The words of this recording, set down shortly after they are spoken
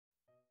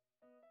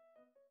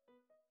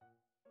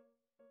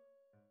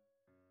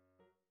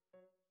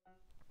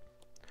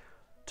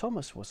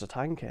Thomas was a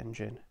tank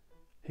engine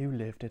who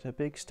lived at a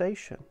big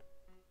station.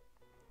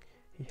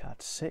 He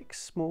had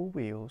 6 small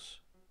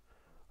wheels,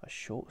 a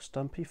short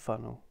stumpy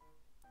funnel,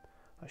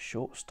 a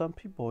short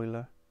stumpy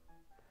boiler,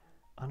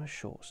 and a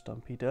short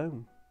stumpy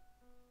dome.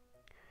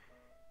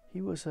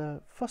 He was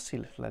a fussy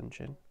little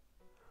engine,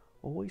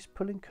 always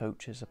pulling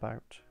coaches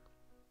about.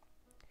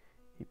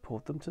 He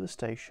pulled them to the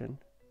station,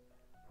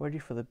 ready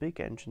for the big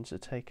engines to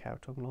take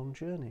out on long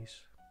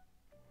journeys.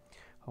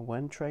 And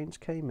when trains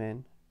came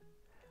in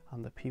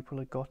and the people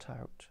had got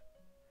out,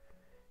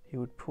 he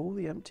would pull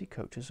the empty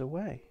coaches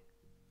away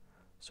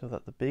so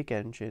that the big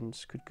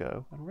engines could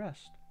go and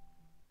rest.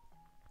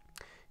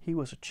 He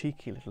was a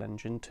cheeky little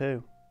engine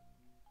too.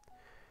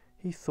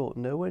 He thought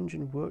no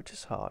engine worked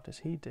as hard as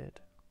he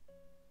did,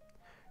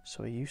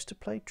 so he used to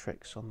play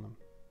tricks on them.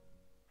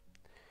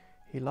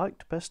 He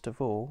liked best of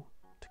all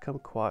to come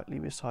quietly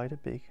beside a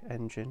big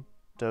engine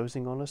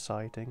dozing on a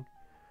siding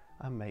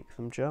and make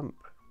them jump.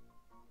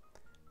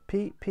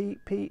 Peep, peep,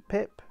 peep,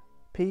 pip,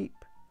 peep,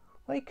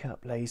 wake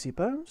up, lazy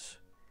bones,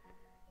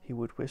 he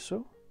would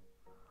whistle.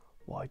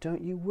 Why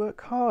don't you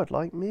work hard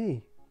like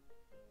me?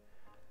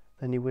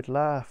 Then he would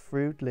laugh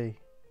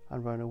rudely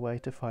and run away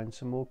to find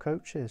some more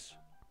coaches.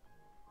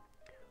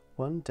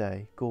 One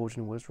day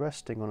Gordon was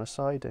resting on a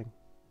siding.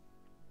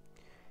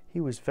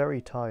 He was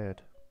very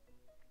tired.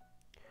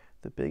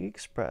 The big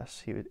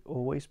express he had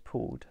always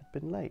pulled had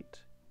been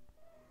late,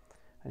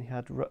 and he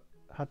had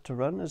to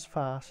run as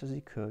fast as he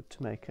could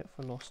to make up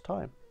for lost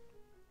time.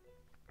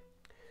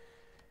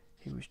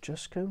 He was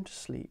just going to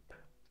sleep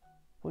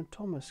when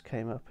Thomas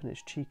came up in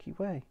his cheeky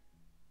way.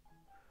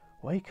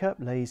 Wake up,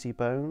 lazy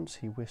bones,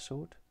 he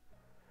whistled.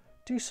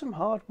 Do some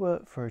hard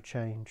work for a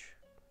change.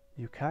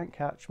 You can't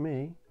catch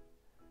me.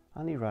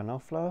 And he ran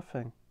off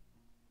laughing.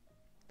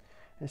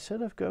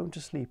 Instead of going to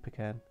sleep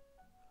again,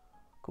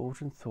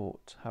 Gordon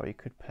thought how he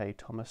could pay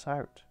Thomas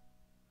out.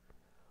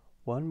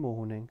 One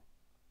morning,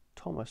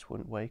 Thomas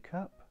wouldn't wake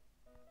up.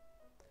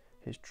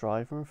 His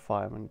driver and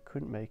fireman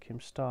couldn't make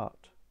him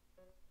start.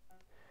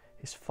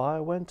 His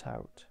fire went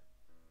out,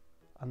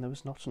 and there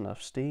was not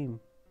enough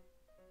steam.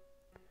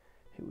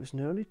 It was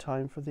nearly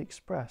time for the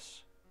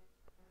express.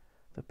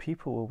 The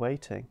people were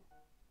waiting,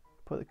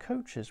 but the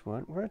coaches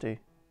weren't ready.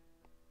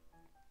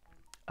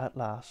 At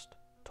last,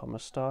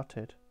 Thomas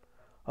started.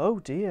 Oh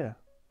dear,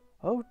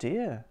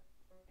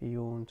 he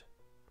yawned.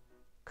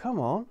 Come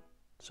on,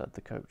 said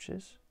the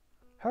coaches.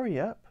 Hurry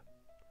up.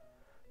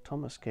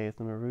 Thomas gave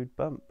them a rude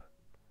bump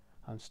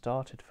and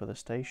started for the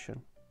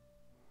station.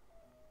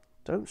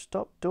 Don't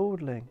stop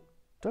dawdling,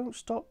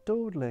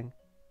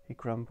 he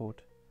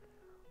grumbled.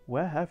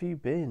 Where have you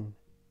been?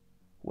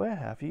 Where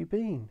have you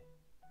been?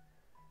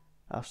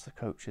 Asked the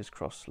coaches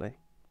crossly.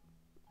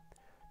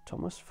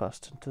 Thomas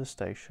fussed into the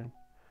station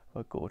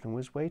where Gordon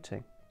was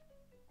waiting.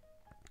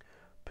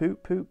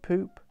 Poop, poop,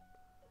 poop.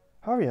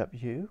 Hurry up,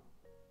 you,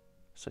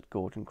 said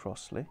Gordon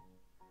crossly.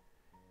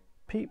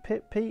 Peep,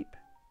 pip, peep.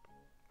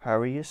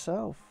 Hurry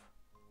yourself,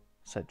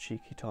 said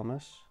cheeky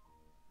Thomas.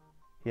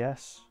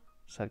 Yes,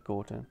 said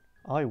Gordon,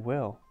 I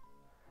will.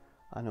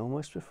 And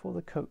almost before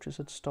the coaches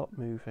had stopped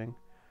moving,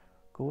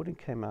 Gordon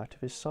came out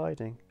of his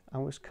siding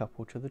and was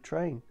coupled to the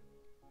train.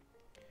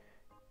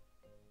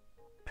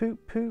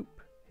 Poop,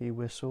 poop, he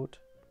whistled.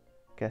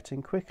 Get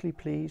in quickly,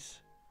 please.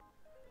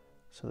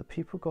 So the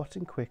people got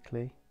in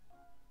quickly.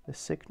 The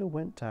signal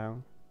went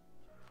down.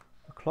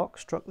 The clock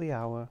struck the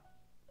hour.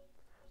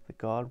 The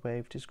guard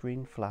waved his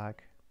green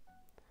flag,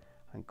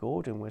 and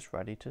Gordon was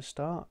ready to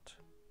start.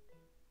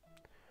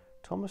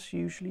 Thomas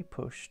usually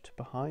pushed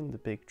behind the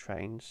big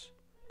trains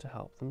to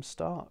help them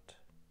start,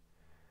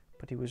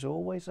 but he was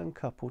always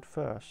uncoupled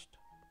first,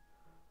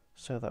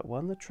 so that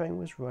when the train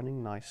was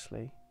running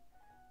nicely,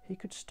 he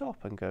could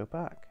stop and go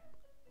back.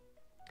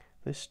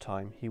 This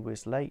time he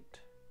was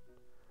late,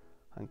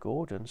 and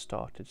Gordon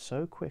started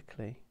so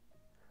quickly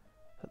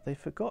that they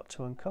forgot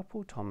to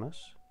uncouple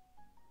Thomas.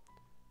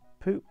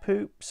 Poop,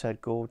 poop,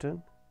 said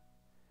Gordon.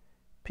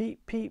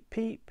 Peep, peep,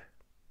 peep,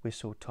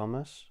 whistled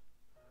Thomas.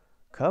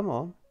 Come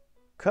on,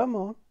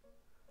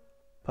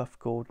 puffed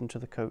Gordon to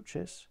the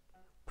coaches.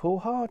 Pull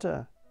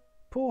harder,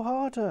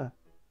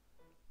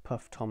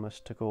 puffed Thomas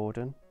to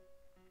Gordon.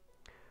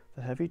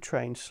 The heavy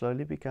train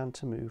slowly began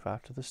to move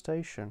out of the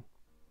station.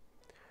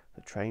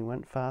 The train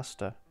went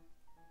faster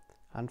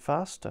and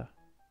faster,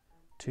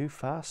 too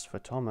fast for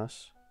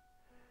Thomas.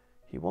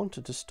 He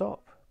wanted to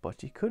stop,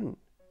 but he couldn't.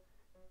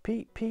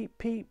 Peep, peep,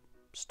 peep,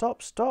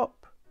 stop,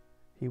 stop,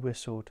 he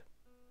whistled.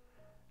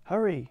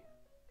 Hurry,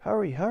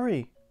 hurry,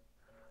 hurry,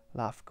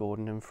 laughed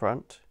Gordon in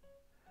front.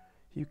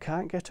 You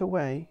can't get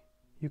away,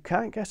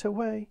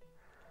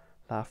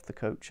 laughed the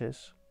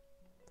coaches.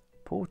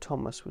 Poor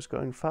Thomas was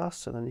going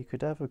faster than he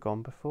could ever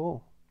gone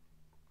before.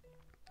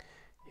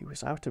 He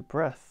was out of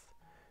breath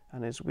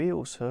and his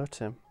wheels hurt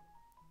him.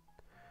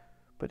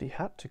 But he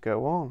had to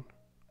go on.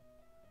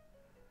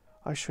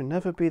 I shall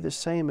never be the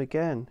same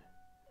again,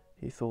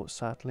 he thought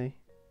sadly.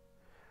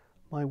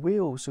 My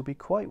wheels will be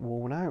quite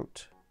worn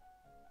out.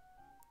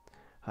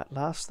 At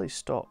last they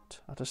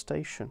stopped at a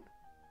station.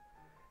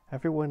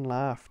 Everyone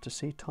laughed to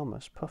see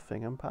Thomas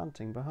puffing and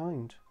panting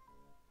behind.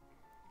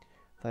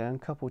 They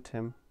uncoupled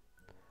him,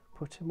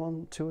 put him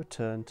onto a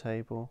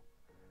turntable,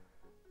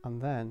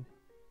 and then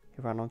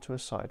he ran onto a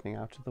siding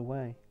out of the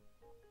way.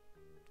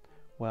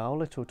 "Well,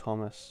 little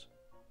Thomas,"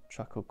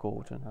 chuckled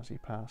Gordon as he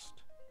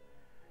passed,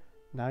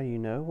 "now you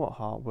know what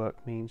hard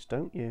work means,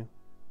 don't you?"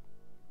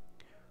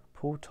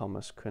 Poor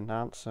Thomas couldn't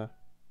answer.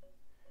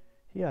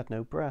 He had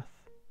no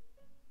breath.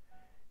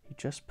 He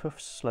just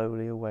puffed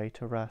slowly away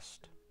to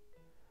rest,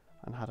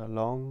 and had a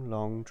long,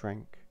 long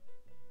drink.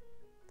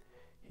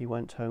 He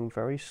went home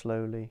very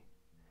slowly,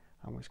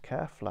 and was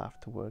careful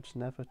afterwards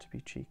never to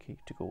be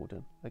cheeky to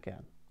Gordon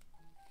again.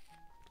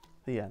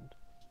 The end.